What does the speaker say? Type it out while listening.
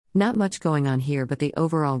Not much going on here, but the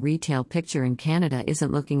overall retail picture in Canada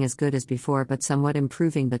isn't looking as good as before, but somewhat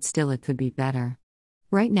improving, but still it could be better.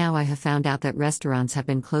 Right now I have found out that restaurants have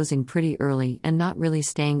been closing pretty early and not really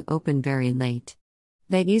staying open very late.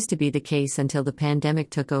 That used to be the case until the pandemic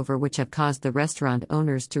took over, which have caused the restaurant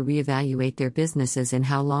owners to reevaluate their businesses and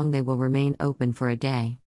how long they will remain open for a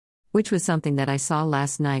day. Which was something that I saw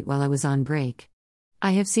last night while I was on break.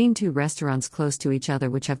 I have seen 2 restaurants close to each other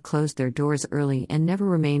which have closed their doors early and never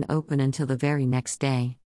remain open until the very next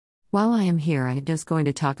day. While I am here, I am just going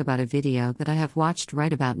to talk about a video that I have watched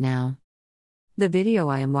right about now. The video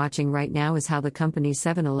I am watching right now is how the company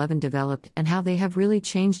 7-Eleven developed and how they have really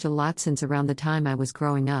changed a lot since around the time I was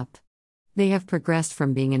growing up. They have progressed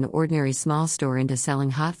from being an ordinary small store into selling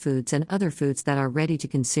hot foods and other foods that are ready to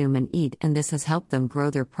consume and eat, and this has helped them grow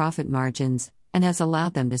their profit margins and has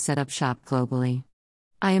allowed them to set up shop globally.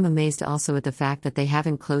 I am amazed also at the fact that they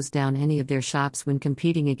haven't closed down any of their shops when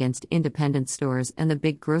competing against independent stores and the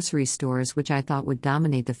big grocery stores, which I thought would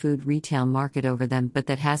dominate the food retail market over them, but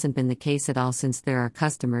that hasn't been the case at all, since there are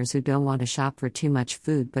customers who don't want to shop for too much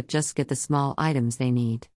food but just get the small items they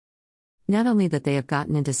need. Not only that they have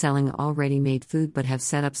gotten into selling already made food, but have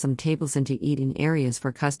set up some tables and to eat in areas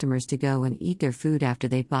for customers to go and eat their food after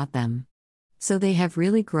they bought them. So they have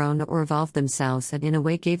really grown or evolved themselves and in a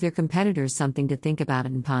way gave their competitors something to think about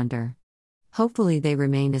and ponder. Hopefully they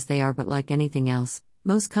remain as they are, but like anything else,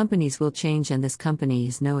 most companies will change and this company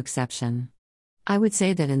is no exception. I would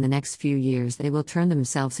say that in the next few years they will turn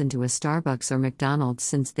themselves into a Starbucks or McDonald's,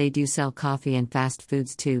 since they do sell coffee and fast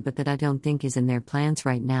foods too, but that I don't think is in their plans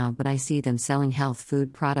right now, but I see them selling health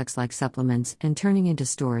food products like supplements and turning into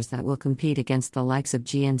stores that will compete against the likes of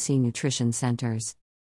GNC nutrition centers.